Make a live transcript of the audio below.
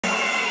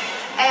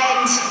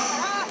And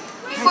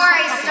before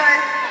I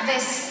start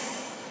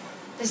this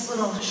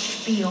little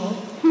spiel,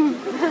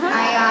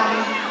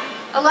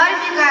 a lot of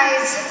you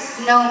guys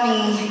know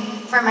me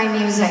for my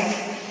music.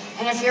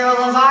 And if you're a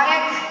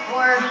Levotic,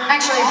 or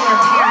actually if you're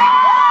a parent,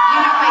 you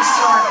know my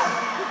story.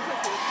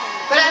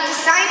 But I've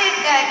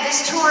decided that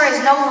this tour is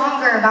no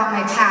longer about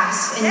my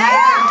past, and neither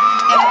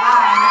am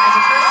I as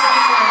a person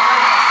or an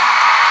artist.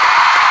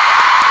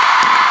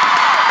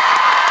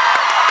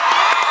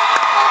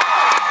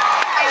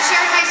 I've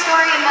shared my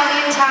story a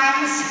million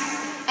times,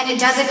 and it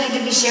doesn't need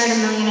to be shared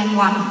 1,000,001.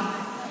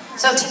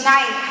 So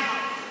tonight,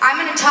 I'm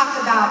going to talk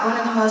about one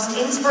of the most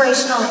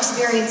inspirational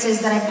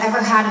experiences that I've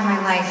ever had in my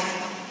life.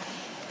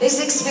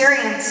 This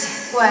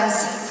experience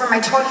was for my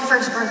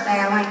 21st birthday.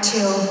 I went to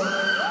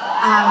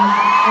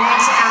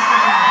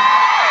Africa.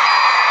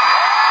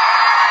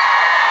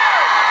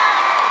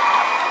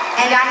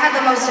 And I had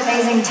the most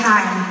amazing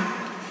time.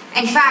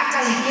 In fact,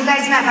 you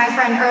guys met my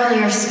friend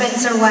earlier,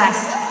 Spencer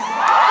West.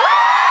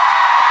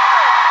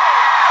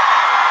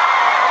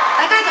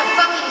 That guy's a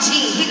fucking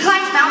G. He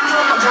climbed Mount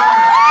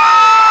Kilimanjaro.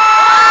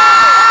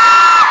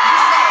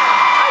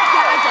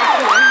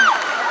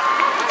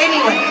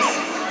 Anyways,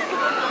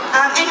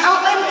 and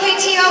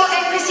KTO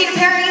and Christina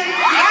Perry,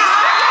 yeah.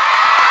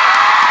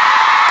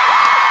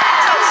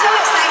 So I'm so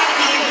excited to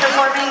be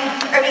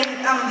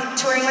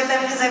touring with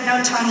them because I've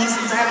known Tony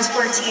since I was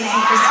 14,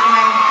 and Christina,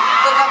 I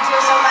look up to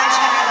her so much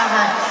and I love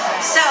her.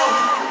 So,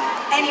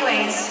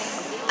 anyways,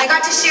 I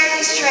got to share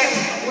this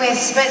trip with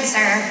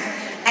Spencer,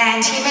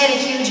 and he made a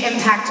huge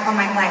impact on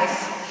my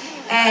life.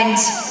 And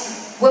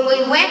when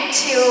we went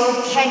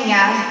to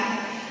Kenya,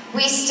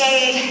 we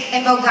stayed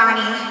in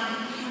Bogani,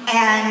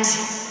 and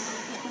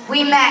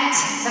we met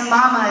the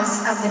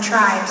mamas of the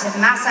tribes, the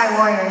Maasai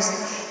warriors.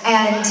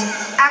 And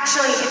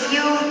actually, if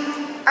you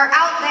are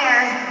out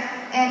there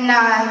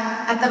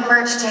at the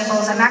merch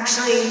tables,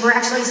 we're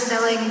actually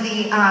selling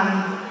the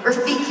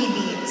Rafiki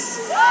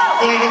beads. It's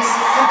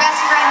the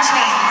best friend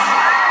chains.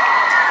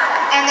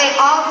 And they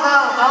all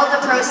the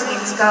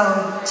proceeds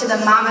go to the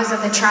mamas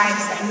of the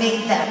tribes that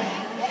made them.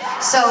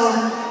 So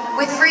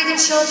with Free the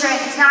Children,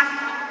 it's not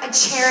a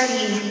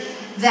charity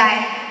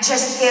that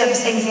just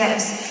gives and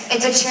gives.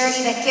 It's a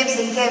charity that gives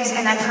and gives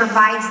and then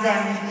provides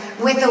them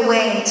with a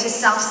way to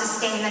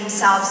self-sustain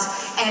themselves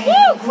and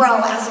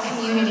grow as a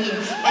community.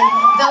 And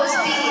those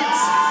beads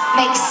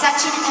make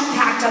such an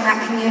impact on that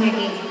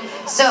community.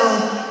 So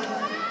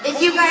if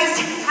you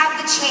guys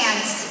have the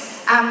chance,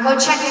 go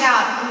check it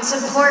out and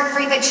support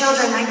Free the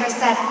Children. Like I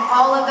said,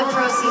 all of the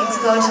proceeds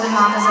go to the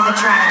mamas of the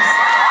tribes.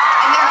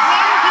 And they're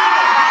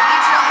hand-beaded by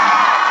each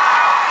one.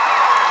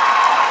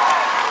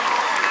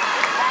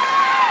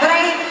 But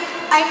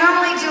I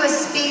normally do a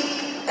speech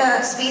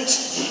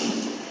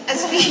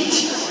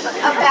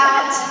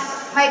about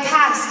my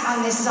past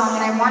on this song,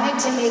 and I wanted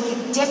to make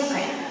it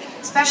different,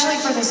 especially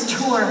for this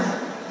tour.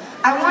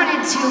 I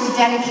wanted to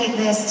dedicate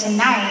this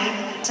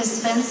tonight to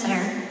Spencer.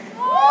 And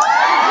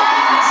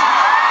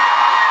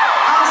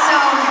also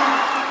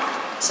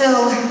to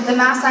the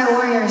Maasai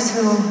warriors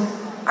who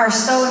are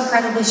so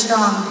incredibly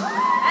strong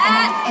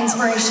and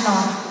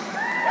inspirational.